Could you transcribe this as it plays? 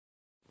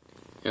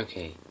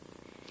Okay,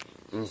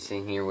 I'm just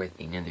sitting here with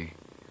another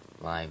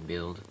live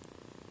build.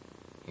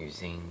 Here's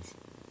Zane's.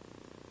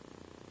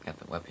 Got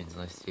the weapons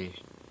listed.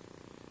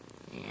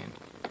 And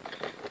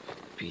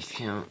piece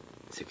count,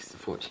 6 to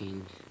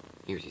 14.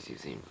 Airjitzu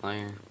Zane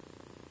flyer.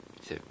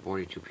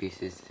 42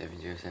 pieces,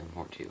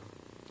 70742.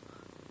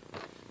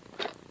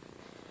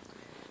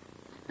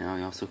 Now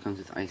it also comes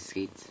with ice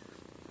skates,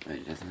 but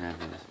it doesn't have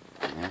those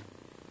right now.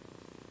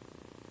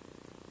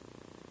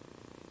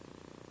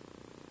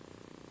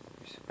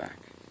 Here's the back.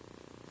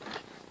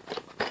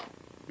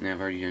 Now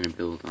I've already done a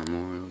build on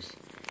Moros,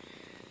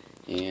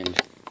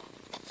 and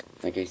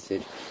like I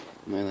said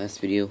in my last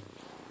video,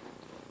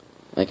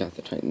 I got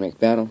the Titan Mech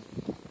battle,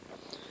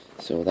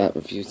 so that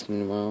review is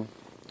coming tomorrow,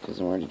 because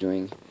I'm already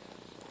doing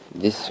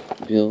this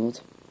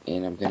build,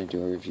 and I'm going to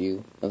do a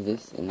review of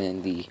this, and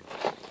then the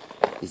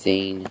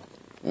Zane,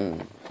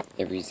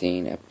 every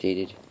Zane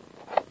updated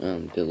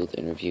build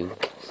and review.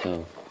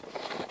 So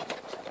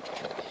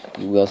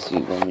you will see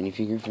one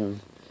minifigure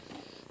from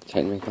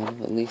Titan Mech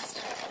battle at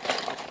least.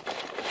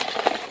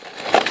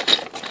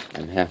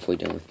 I'm halfway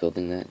done with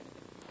building that.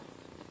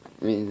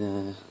 I'm in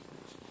the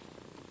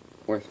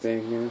fourth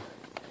bag now.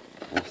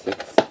 I have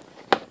 6.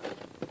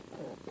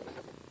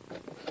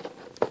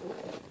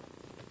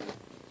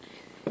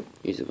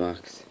 Here's a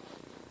box.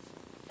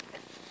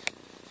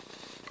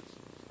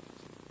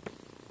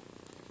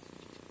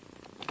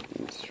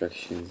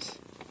 Instructions.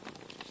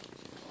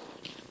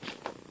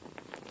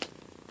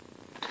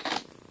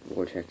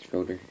 Vortex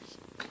rotor.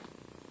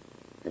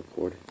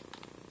 Ripcord.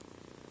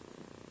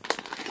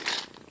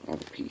 All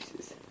the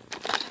pieces.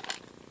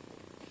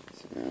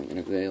 So now I'm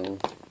gonna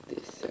build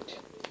this set.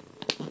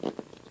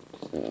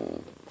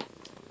 So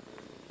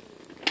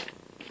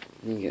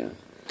here you go.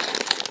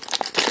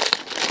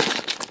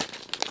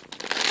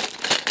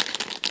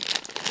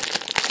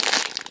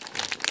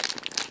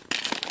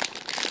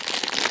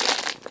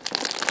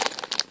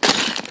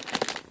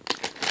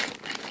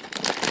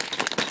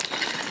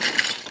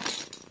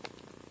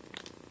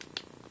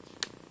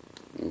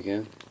 There we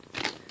go.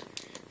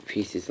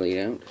 Pieces laid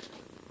out.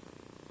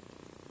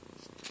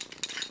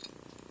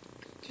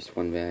 Just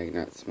one bag,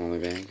 not smaller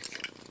bags.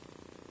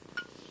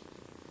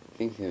 I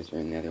think those were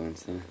in the other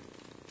ones though.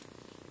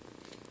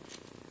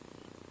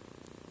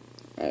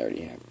 I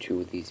already have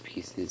 2 of these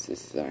pieces.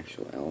 This is the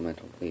actual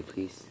elemental plate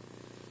piece.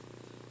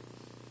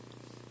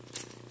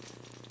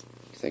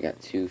 Because I got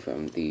 2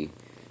 from the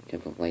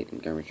Temple of Light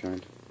and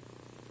Garmatron.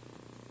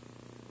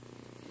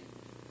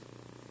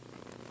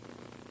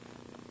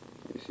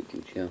 There's a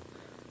detail.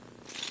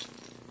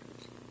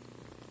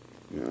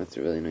 No, that's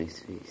a really nice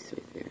piece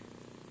right there.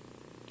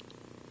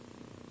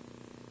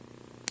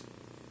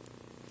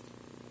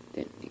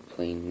 Then the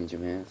plain ninja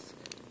mask.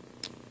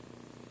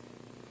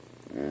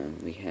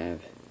 We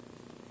have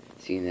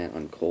seen that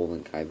on Cole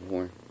and Kai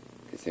before,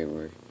 because they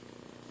were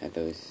at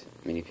those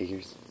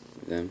minifigures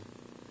of them.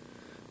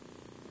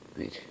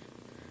 Wait,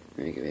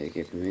 let me get ready to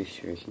get the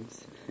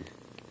illustrations.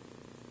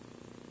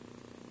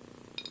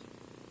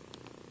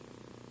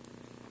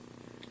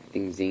 I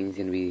think Zane's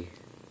gonna be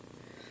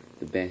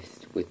the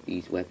best with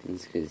these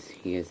weapons because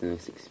he has the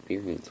most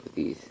experience with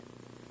these.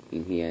 I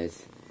mean, he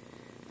has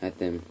had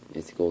them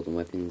as golden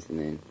weapons, and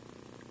then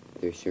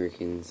their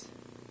shurikens,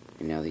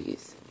 and now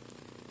these.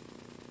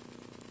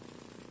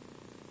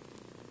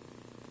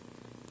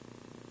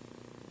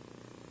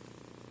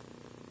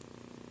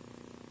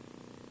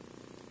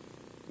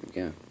 There we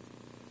go.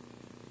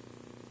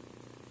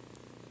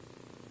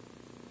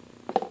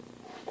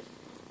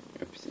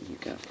 Oops, and you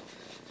go.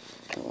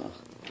 Oh well.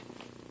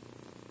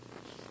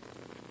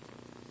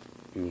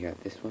 And you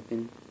got this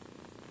weapon.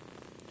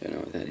 Don't know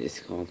what that is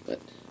called, but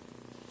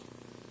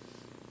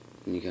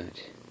and you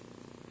got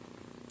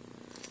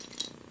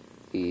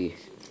the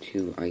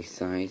 2 ice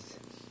sides.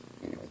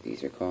 I don't know what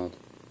these are called.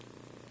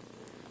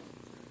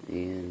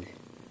 And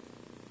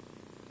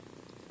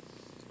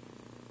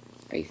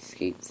ice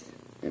skates.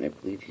 And I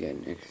believe you got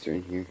an extra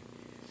in here.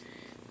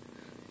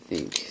 I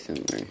think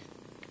somewhere.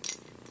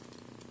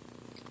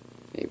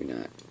 Maybe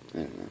not. I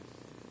don't know.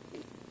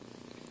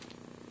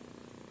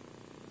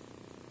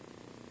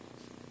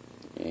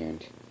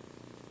 And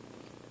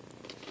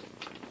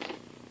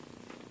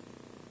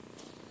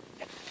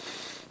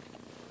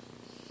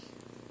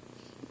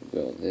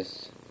build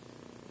this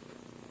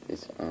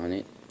on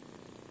it.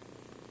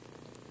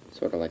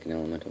 Sort of like an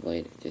elemental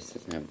blade, it just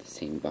doesn't have the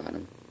same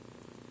bottom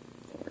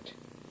for it.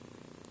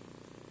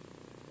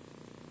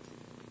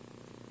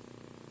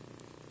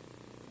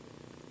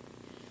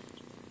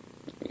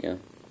 There we go.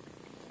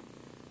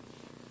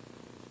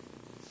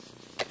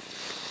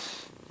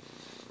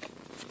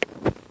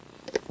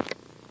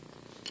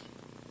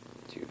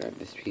 To grab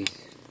this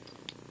piece.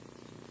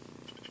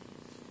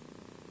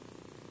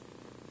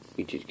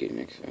 We did get an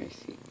extra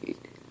ice geek.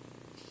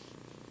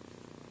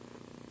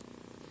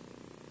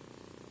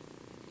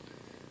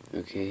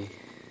 Okay,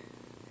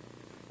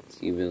 so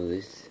you build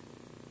this.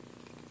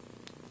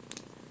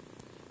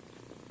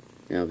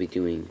 Now I'll be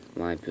doing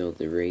live build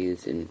the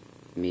Rays and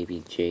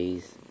maybe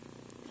Jays.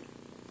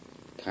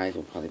 Kai's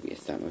will probably be a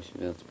stop motion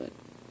build, but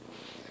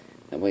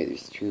That way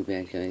there's 2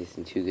 bad guys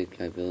and 2 good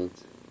guy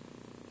builds.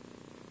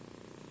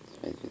 So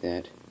I do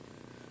that.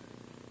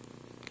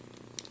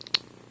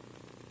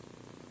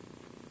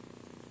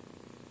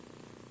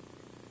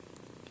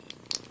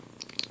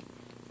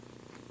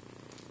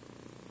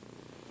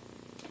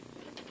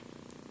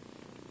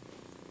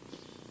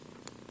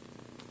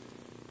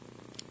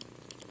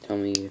 Tell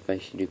me if I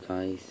should do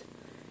Kai's,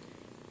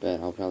 but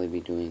I'll probably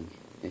be doing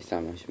a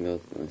stop motion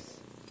build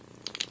unless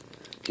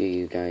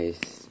you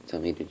guys tell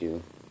me to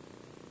do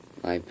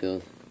live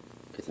build,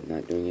 because I'm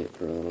not doing it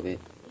for a little bit,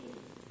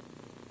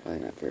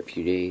 probably not for a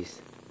few days,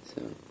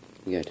 so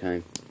you got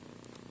time.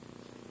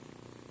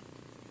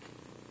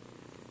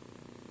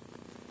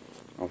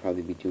 I'll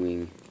probably be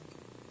doing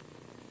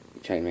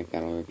the Titan Mech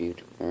Battle review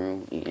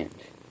tomorrow, and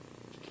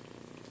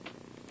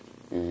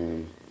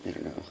I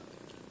don't know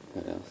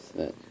what else,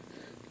 but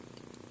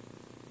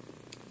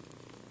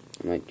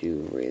I might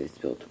do a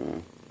Rayless build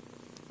tomorrow.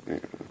 I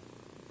don't know.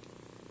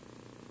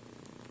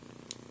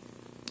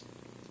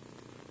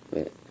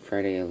 But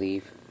Friday I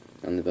leave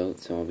on the boat,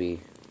 so I'll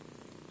be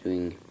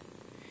doing,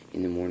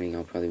 in the morning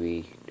I'll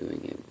probably be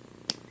doing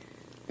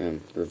a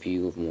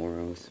review of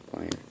Moro's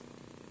supplier.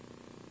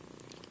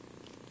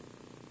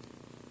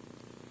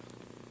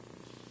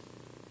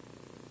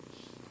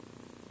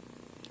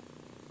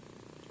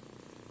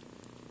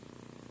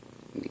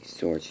 These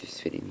swords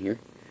just fit in here.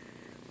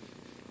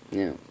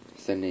 Now,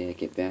 Sunday I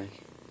get back,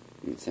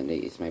 and Sunday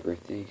is my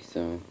birthday,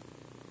 so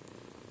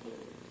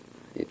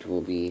it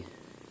will be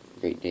a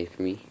great day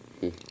for me.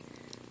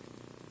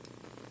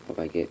 Hope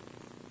I get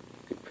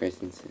good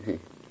presents.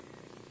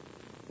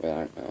 Well, I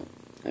don't know.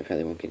 I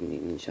probably won't get any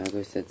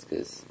Ninjago sets,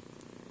 because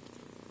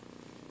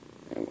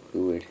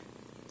who would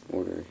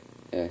order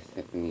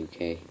stuff from the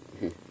UK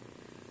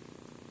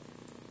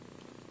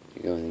to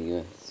go in the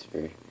US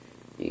for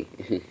me?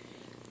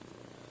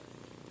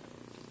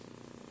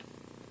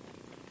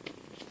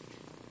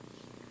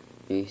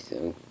 Okay,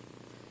 so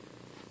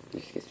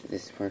let's get to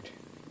this part.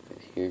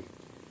 Put here.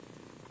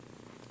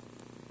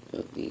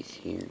 Put these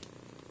here.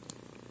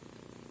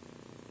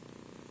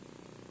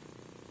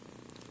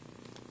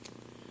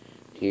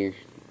 Here.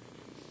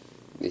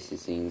 This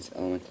is Zane's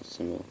elemental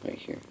symbol right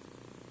here.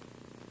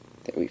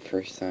 That we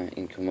first saw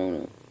in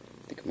Kimono.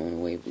 The Kimono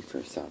wave, we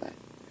first saw that.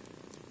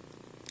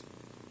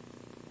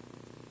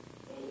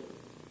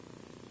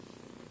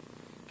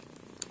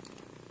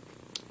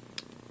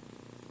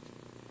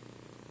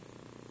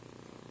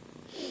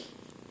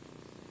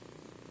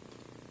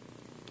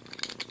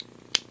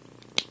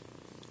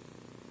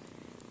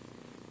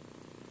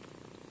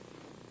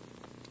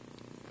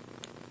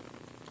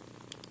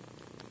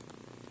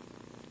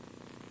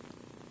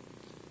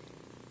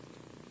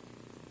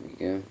 There we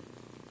go.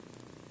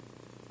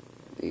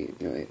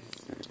 No,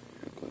 it's not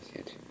how close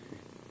yet.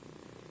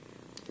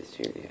 This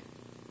here yet.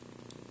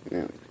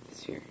 Now we put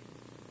this here.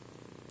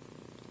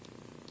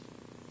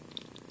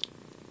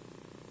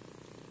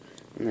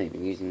 I'm not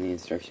even using the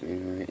instruction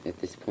manual at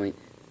this point,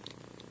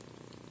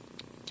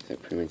 so I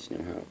pretty much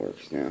know how it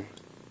works now.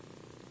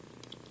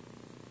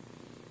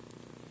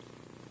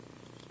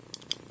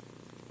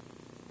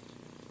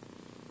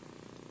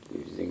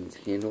 Use Zane's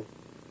handle.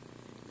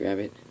 Grab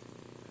it.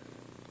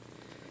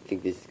 I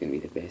think this is going to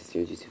be the best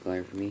Airjitzu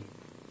flyer for me.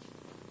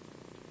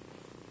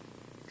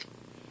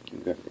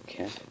 And grab the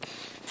cap.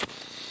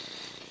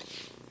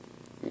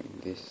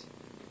 And this.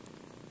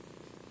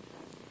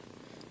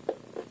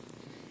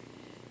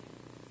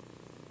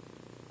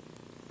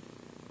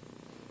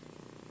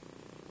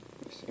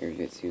 This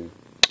Airjitzu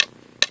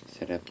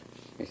setup,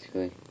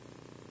 basically.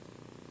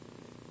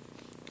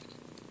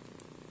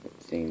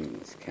 Put Zane in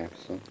this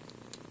capsule.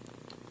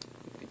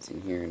 Fits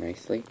in here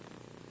nicely.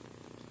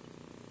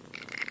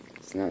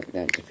 It's not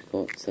that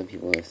difficult. Some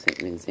people have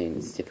been saying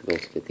it's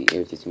difficult to get the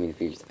Airjitzu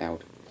minifigures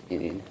out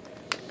and in.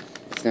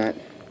 It's not.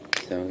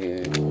 So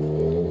here.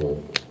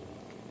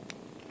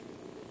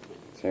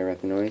 Sorry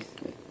about the noise.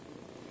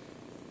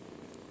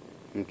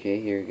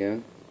 Okay, here we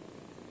go.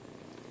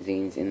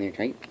 Zane's in there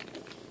tight.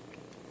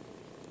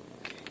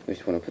 I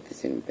just want to put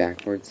this in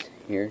backwards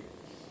here.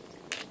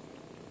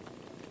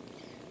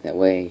 That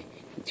way,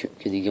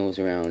 because he goes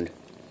around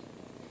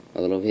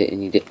a little bit,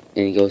 and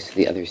he goes to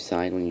the other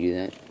side when you do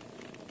that.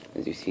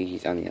 As you see,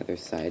 he's on the other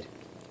side.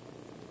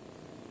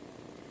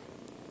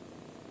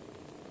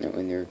 Now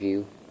in the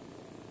review,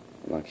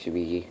 I'll actually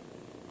be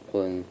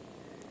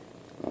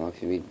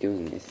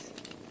doing this.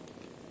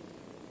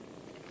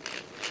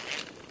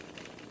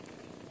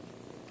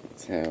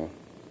 That's how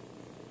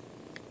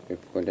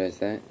Report does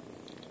that.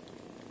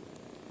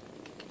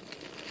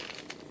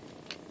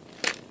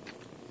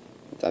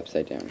 It's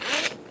upside down.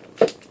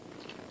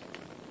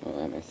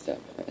 Oh, I messed up.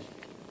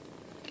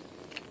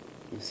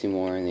 We'll see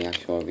more in the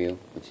actual review,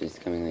 which is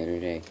coming later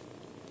today.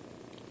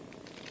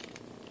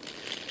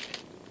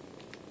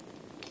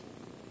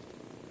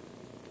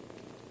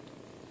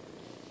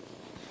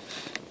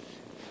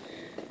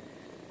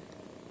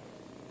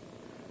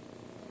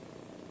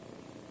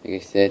 Like I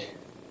said,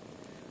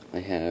 I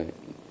have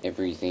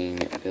every Zane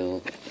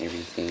build,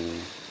 every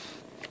Zane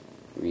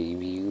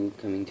review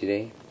coming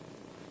today.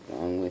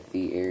 along with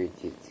the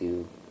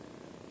Airjitzu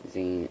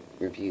Zane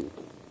review.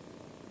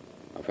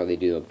 I'll probably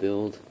do a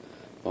build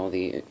of all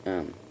the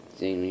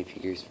Zane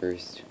minifigures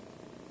first,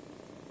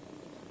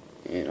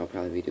 and I'll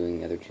probably be doing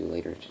the other two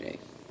later today.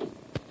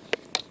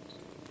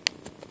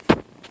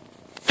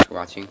 Thanks for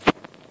watching.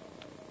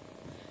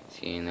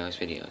 See you in those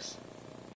videos.